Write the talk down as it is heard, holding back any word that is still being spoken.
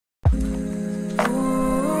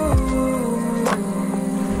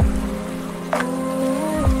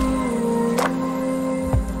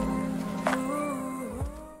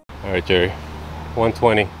right, Jerry.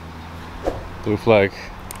 120. Blue flag.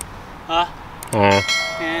 Huh?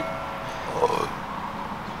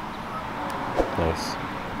 Nice.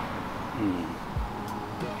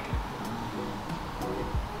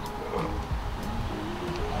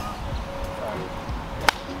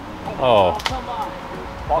 Oh, come on.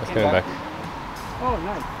 it's coming back. Oh,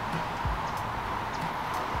 nice.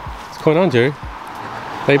 What's going on, Jerry?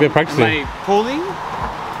 How you been practicing? Am I pulling?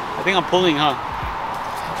 I think I'm pulling, huh?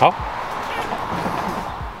 How?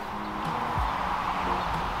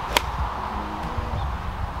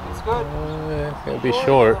 It's good. It's gonna be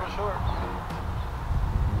short.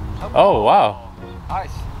 Oh, wow.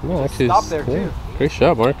 Nice. No, actually, stop there, too. Great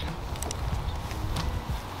shot, Mark.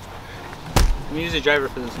 Let me use the driver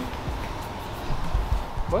for this one.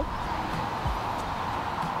 What?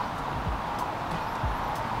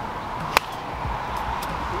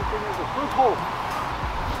 First hole.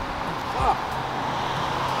 Wow.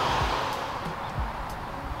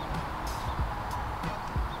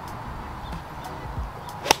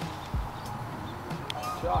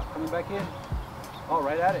 Shot coming back in. Oh,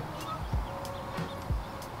 right at it.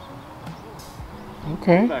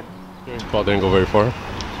 Okay. Ball didn't go very far.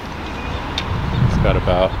 It's got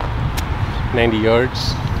about 90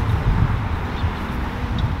 yards.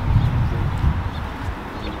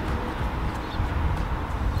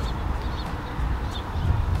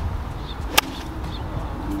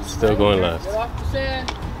 Still going left. Get off the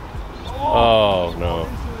sand. Oh no.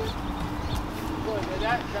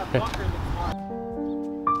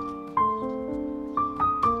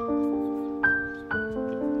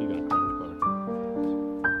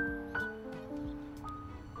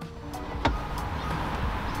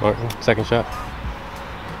 Martin, second shot.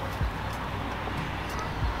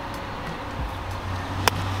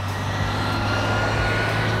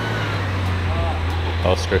 That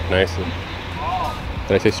was struck nicely.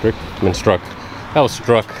 Did I say struck? I mean struck. That was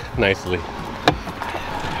struck nicely.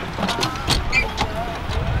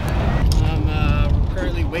 I'm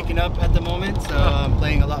currently waking up at the moment, so I'm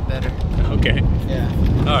playing a lot better. Okay. Yeah.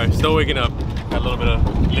 Alright, still waking up. Got a little bit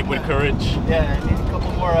of liquid courage. Yeah, I need a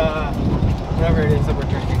couple more, whatever it is that we're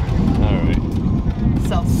drinking. Alright.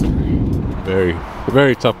 Seltzer.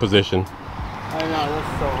 Very tough position. I know,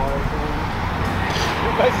 that's so hard.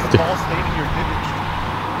 You guys just all stayed in your divot.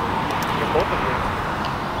 You're both of you.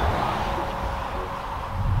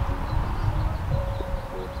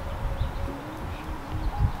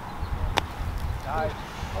 Nice.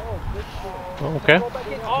 Oh, good shot. Okay.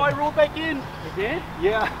 Oh, I rolled back in. You did?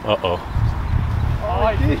 Yeah. Uh-oh. Oh,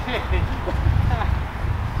 I did.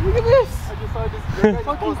 Look at this. I just saw this. You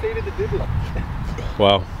guys both stayed in the divot.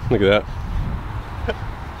 Wow, look at that.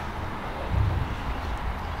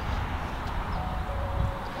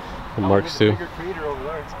 And Mark's too. Bigger crater over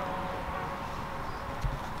there.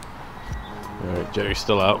 Alright, Jerry's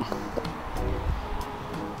still out.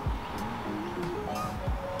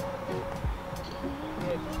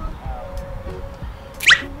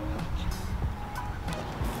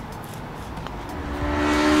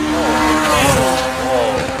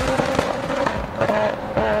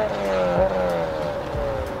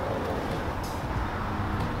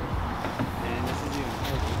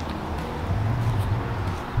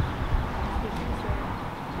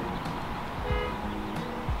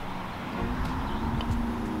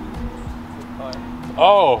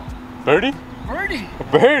 Oh, birdie? Birdie.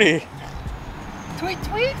 Birdie. Tweet,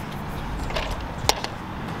 tweet.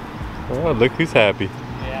 Oh, look who's happy.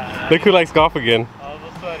 Yeah. Look who likes golf again. All of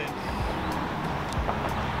a sudden.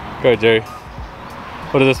 Go ahead, Jerry.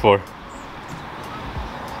 What is this for?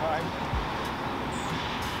 Alright.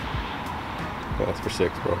 Yeah, that's for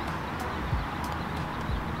 6, bro.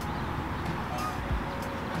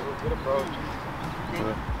 Good approach.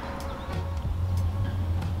 Yeah.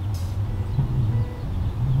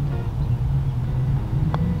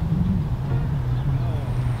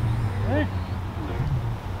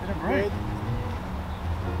 Right.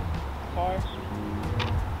 Far.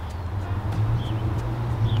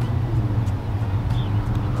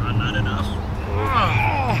 Not enough.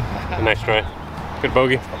 Nice try. Good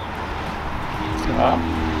bogey. Look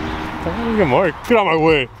at Mark. Get out of my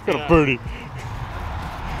way. Got a birdie.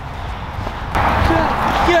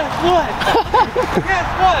 Guess what? Guess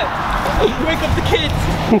what? Wake up the kids.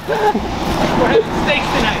 We're having steaks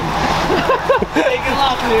tonight. Take it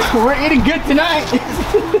off, dude. We're eating good tonight.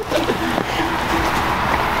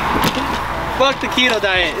 Fuck the keto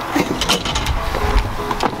diet.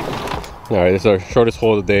 Alright, this is our shortest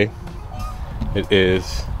hole of the day. It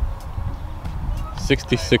is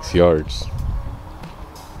 66 yards.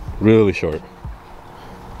 Really short.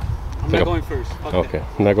 I'm not going first. Fuck Okay,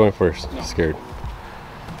 I'm not going first. No. Scared.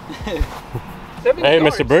 Hey,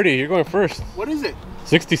 Mr. Birdie, you're going first. What is it?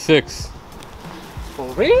 66. For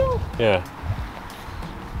real? Yeah.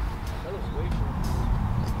 That was way short.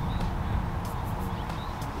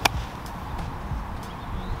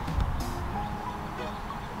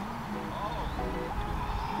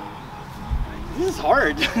 This is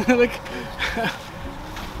hard. Like,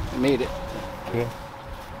 I made it. Yeah.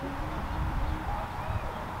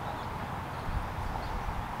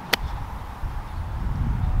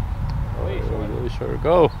 Really short.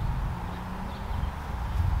 Go.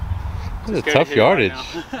 This is a tough yardage.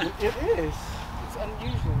 It is. It's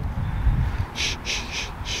unusual. Shh, shh, shh,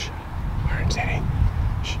 shh. Warren's hitting.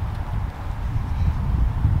 Shh.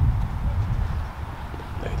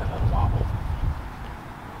 Look at that little wobble.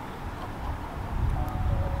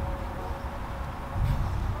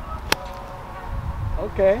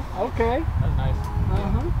 Okay, okay. That's nice.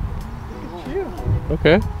 Uh-huh. Look at you.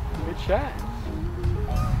 Okay. Good shot.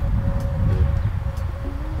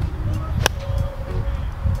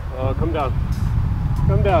 Oh, come down.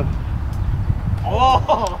 Come down.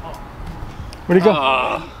 Oh! Where'd he go?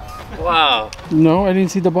 Wow. No, I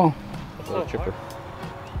didn't see the ball. Oh, chipper.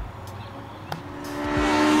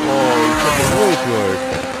 Oh, you took it way too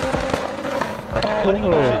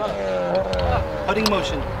hard. Putting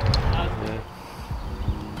motion.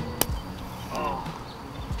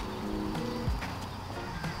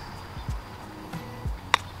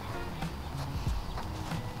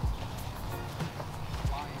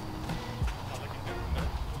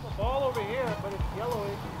 Ball over here, but it's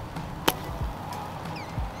yellowy.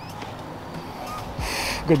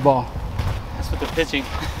 Good ball. That's with the pitching.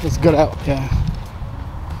 It's good out, yeah.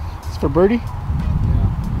 It's for birdie?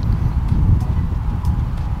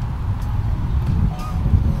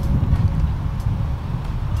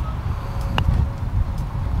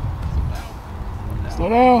 Slow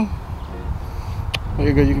down. Oh,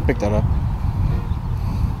 you're good. You can pick that up.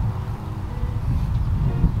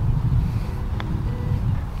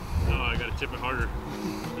 Oh, I gotta chip it harder.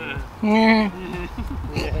 Yeah.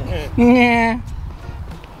 Yeah.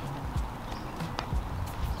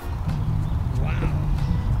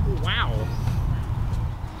 Wow.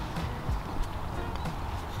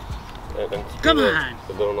 Come on.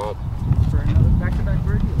 The little knot. For another back-to-back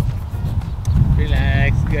birdie.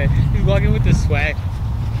 Relax, good. He's walking with the swag.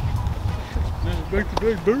 Back to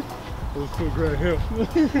back, Birch. Old school Grant Hill.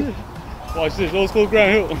 Watch this, old school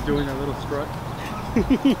Grant Hill. Doing a little strut.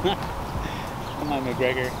 Come on,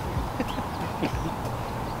 McGregor.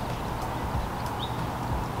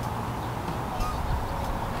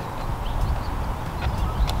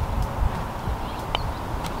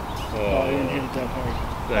 Oh, you didn't hit it that hard.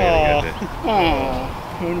 I gotta get it. Oh,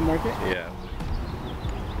 you want to mark it? Yeah.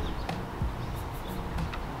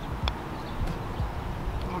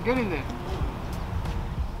 Oh, get in there.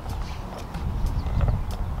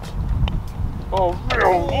 Oh,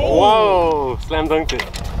 whoa! Slam dunked it.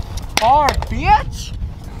 Hard, bitch!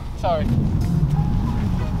 Sorry.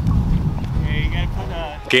 Yeah, you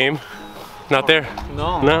gotta put Game? Not there?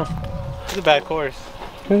 No. No. It's a bad course.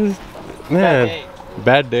 Man,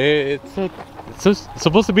 bad day. It's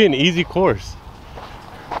supposed to be an easy course.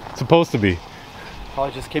 It's supposed to be.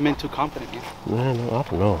 Probably just came in too confident, man. Man, I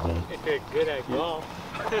don't know, man. Good at golf.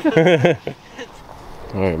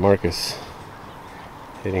 All right, Marcus.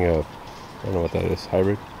 Hitting a, I don't know what that is,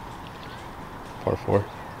 hybrid. Par 4.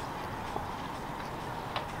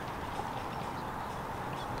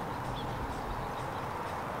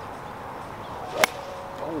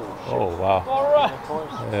 Oh, wow. All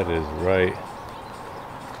right. That is right.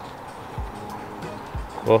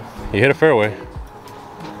 Well, you hit a fairway.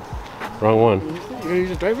 Wrong one. You gonna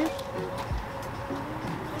use a driver?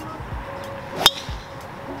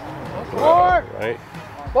 Right.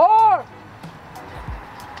 Four!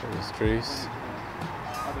 There's trees.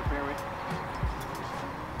 Other fairway.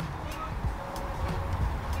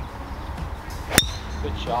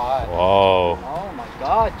 Good shot. Whoa. Oh my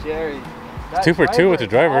God, Jerry. That 2 for 2 with the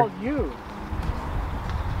driver. All you.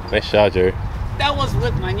 Nice shot, Jerry. That was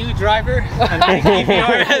with my new driver, a 9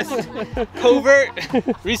 PRS Covert,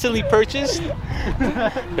 recently purchased.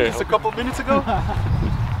 Just a couple minutes ago.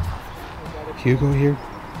 Hugo here,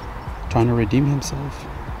 trying to redeem himself.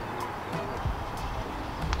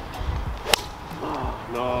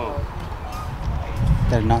 No.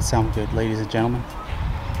 That did not sound good, ladies and gentlemen.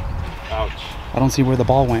 Ouch. I don't see where the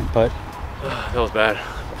ball went, but That was bad.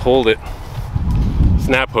 Hold it.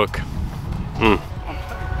 Snap hook.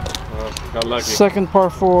 Got lucky. second par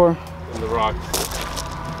 4. In the rocks.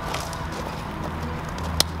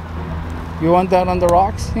 You want that on the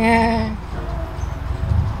rocks? Yeah.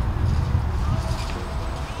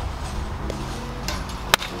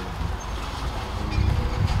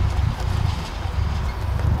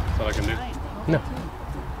 all I can do. No.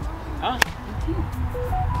 Huh?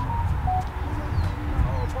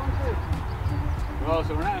 Oh,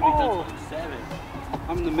 so we're not going to be 7.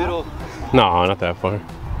 I'm in the middle. No, not that far.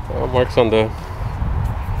 Mark's on the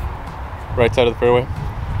right side of the fairway.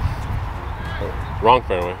 Wrong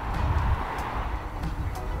fairway.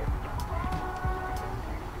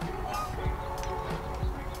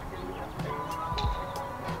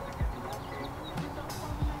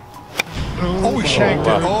 Oh, he shanked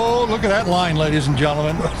it. Oh, look at that line, ladies and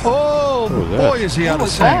gentlemen. Oh, boy, is he out of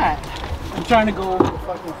sync. I'm trying to go over the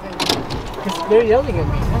fucking thing. Because they're yelling at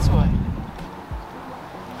me, that's why.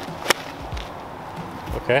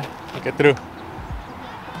 Okay, I'll get through.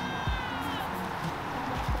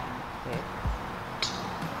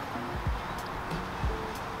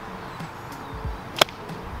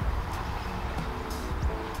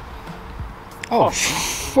 Oh,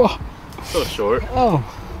 fuck. So short. Oh.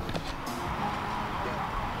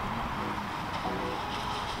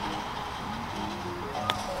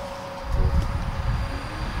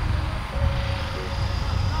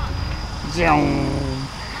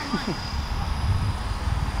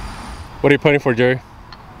 What are you putting for, Jerry?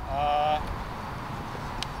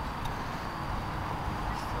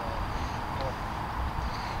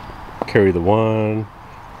 Carry the 1.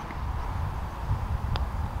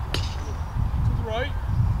 Right.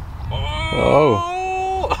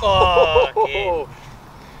 Oh. Oh.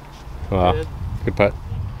 Wow. Good putt.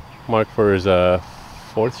 Mark for his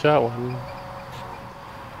 4th shot. 1.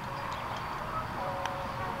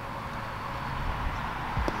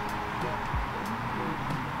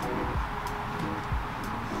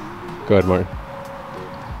 Go ahead, Martin.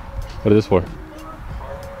 What is this for?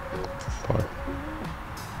 Par.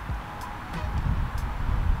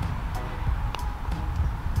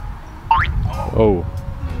 Oh.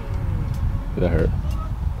 That hurt.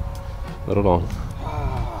 A little long.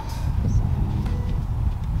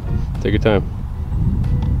 Take your time.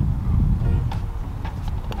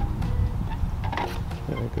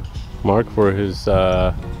 Yeah, good. Mark for his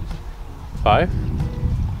 5.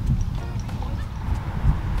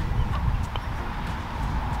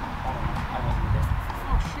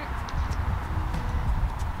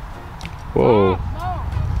 Whoa.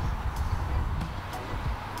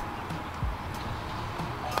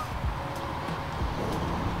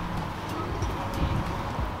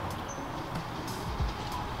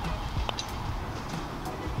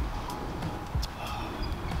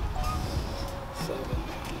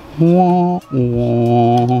 Wah,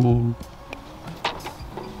 wah.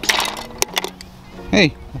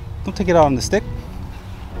 Hey, don't take it out on the stick.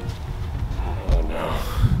 Oh no.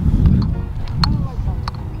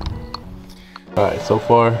 Alright, so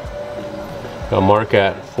far got Mark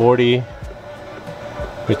at 40,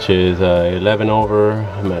 which is 11 over.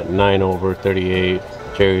 I'm at 9 over, 38.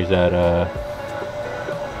 Jerry's at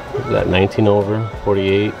 19 over,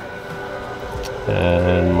 48.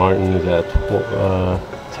 And Martin is at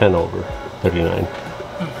 10 over, 39.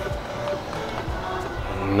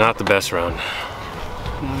 Not the best round.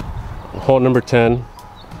 Hole number 10.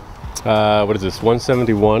 What is this?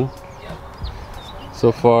 171.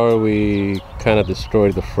 So far we kind of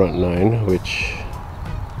destroyed the front 9, which,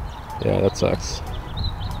 yeah, that sucks.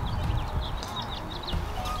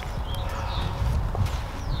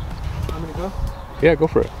 I'm gonna go. Yeah, go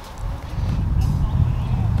for it.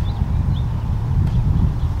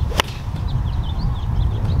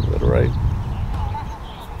 A little right.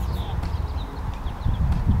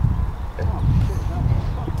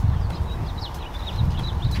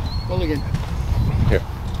 Mulligan. Here.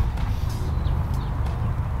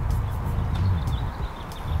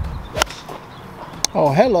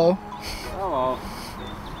 Oh, hello. Oh.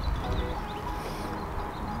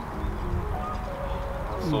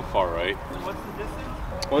 So far right. What's the distance?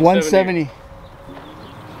 170.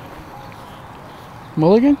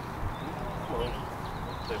 Mulligan?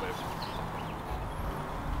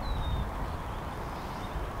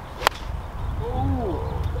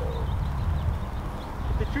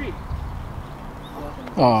 The tree.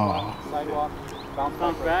 Oh. Sidewalk,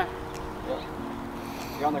 bounce back.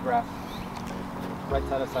 You're on the grass. Right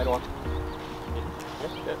side of the sidewalk.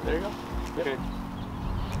 Yeah, there you go. Okay.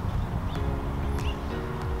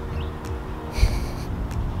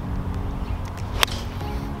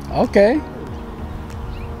 Okay.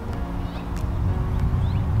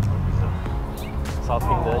 South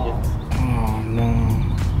King Onions. Oh no.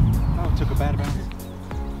 Oh, took a bad bounce.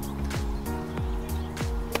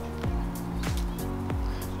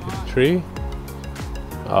 Tree.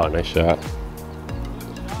 Oh, nice shot.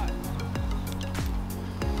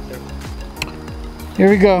 Here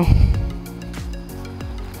we go.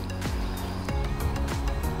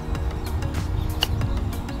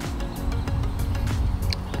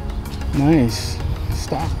 Nice.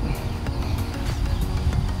 Stop.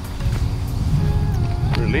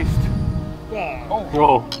 Released. Oh,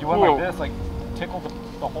 Whoa. you went like this, like tickle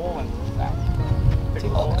the hole and that.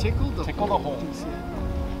 Tickle the hole.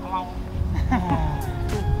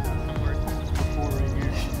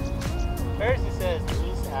 Birch says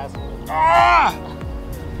loose asshole. Ah!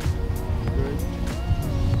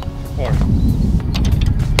 Four.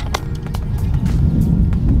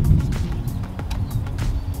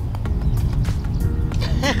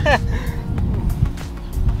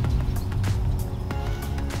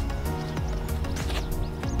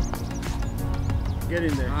 Get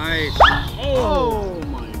in there. Nice. Oh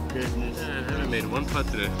my goodness. I haven't made one putt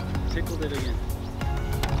today. Tickled it again.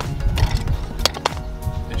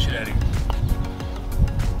 Get shit out of here.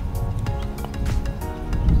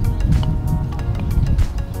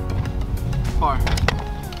 Par.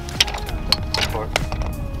 Four.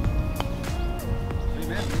 Hey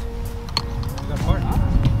man. You got par, huh?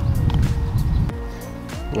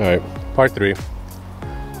 All right, par 3,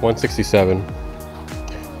 167.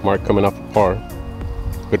 Mark coming off a par.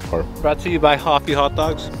 Good par. Brought to you by Hoffy Hot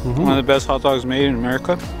Dogs. One of the best hot dogs made in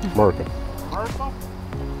America. America.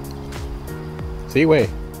 Seaway.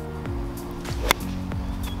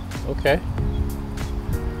 Okay.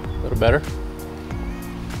 A little better.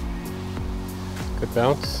 Good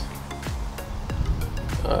bounce.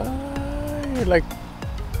 You're like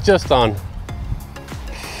just on.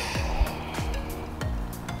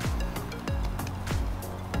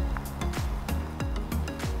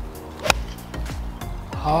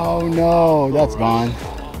 Oh no, that's gone.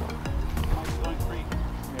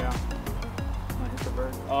 Yeah.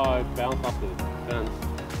 Oh, it bounced off the fence.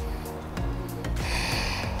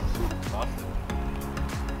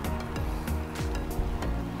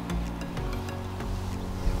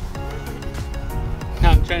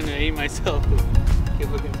 Now I'm trying to aim myself.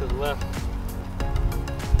 Keep looking to the left.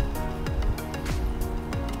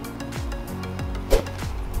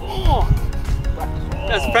 Oh!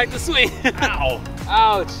 That's practice swing. Ow!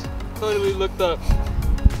 Ouch! Totally looked up.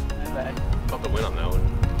 My bad. Felt the wind on that one.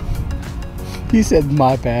 He said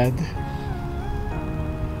my bad.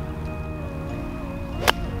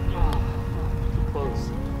 Too close.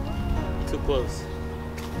 Too close.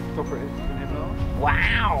 Go for it. You can hit it all.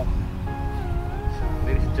 Wow!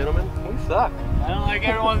 Ladies and gentlemen, We suck. I don't like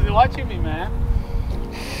everyone's watching me, man.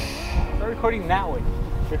 Start recording that way.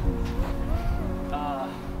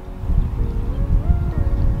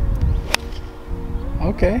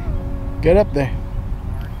 Okay. Get up there.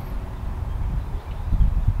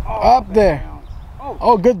 Up there.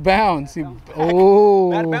 Oh, good bounce.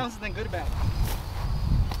 Oh. Bad bounce and then good bounce.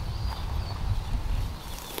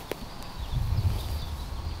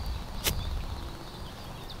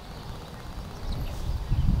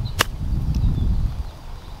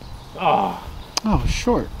 Oh,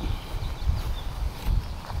 short.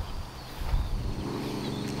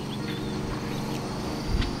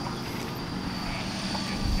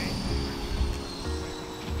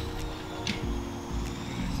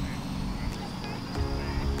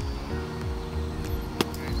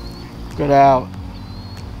 Good out.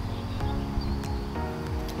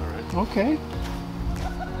 Okay.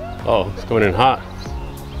 oh, it's coming in hot.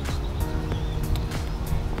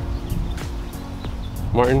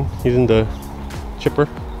 Martin, he's in the chipper.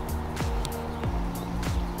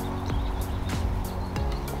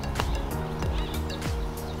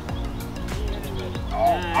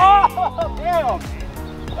 Oh, damn!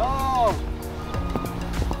 Oh!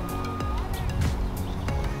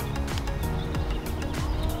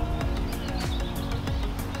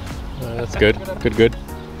 That's good. Good.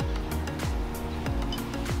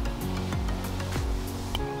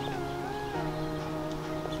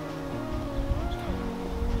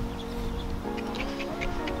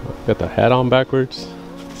 Got the hat on backwards.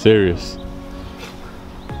 Serious.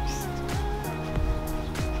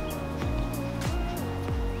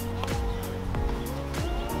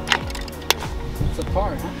 It's a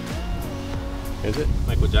par, huh? Is it?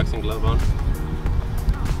 Michael Jackson glove on?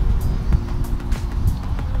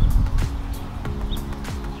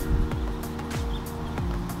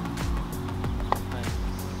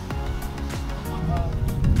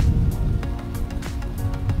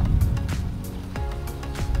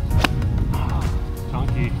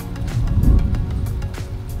 Chunky.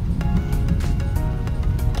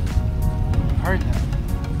 Heard that.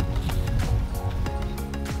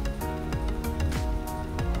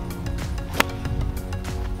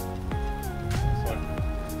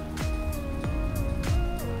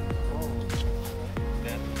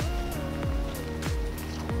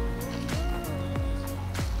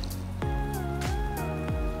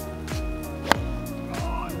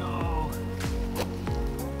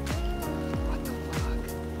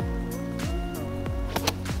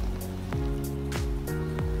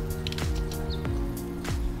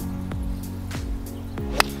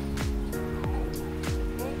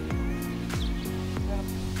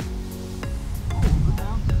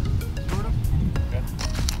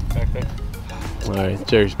 Alright,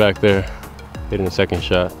 Jerry's back there hitting the second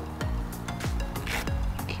shot.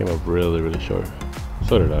 Came up really, really short.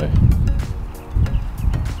 So did I.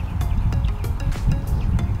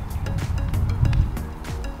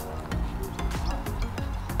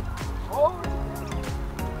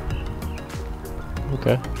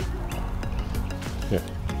 Okay. Here.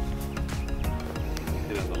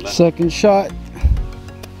 Second shot.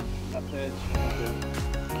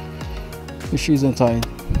 The shoe's untied.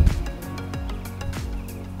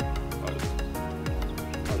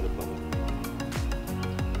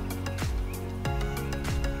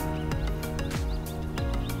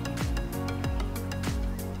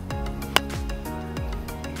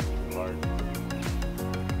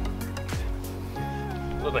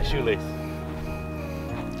 Look, my shoelace.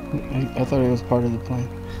 I thought it was part of the plan.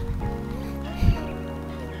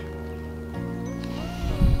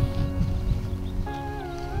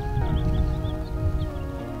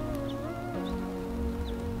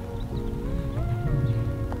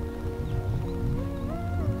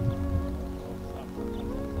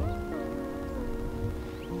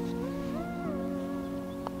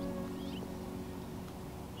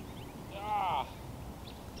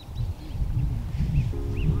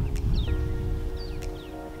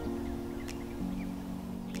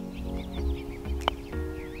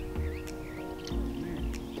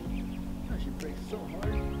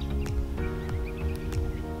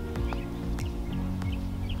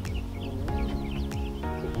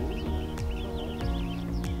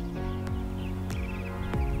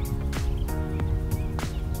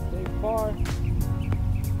 Bar.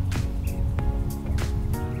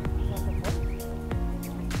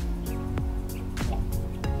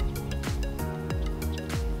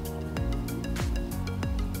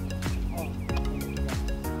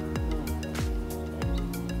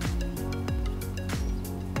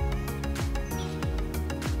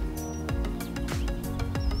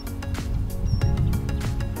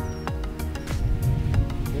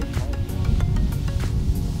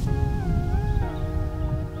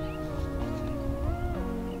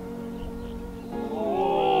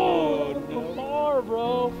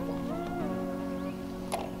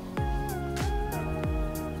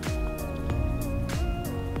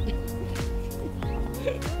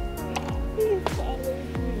 He followed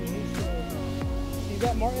me. He said, "See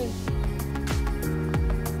that, Martin?"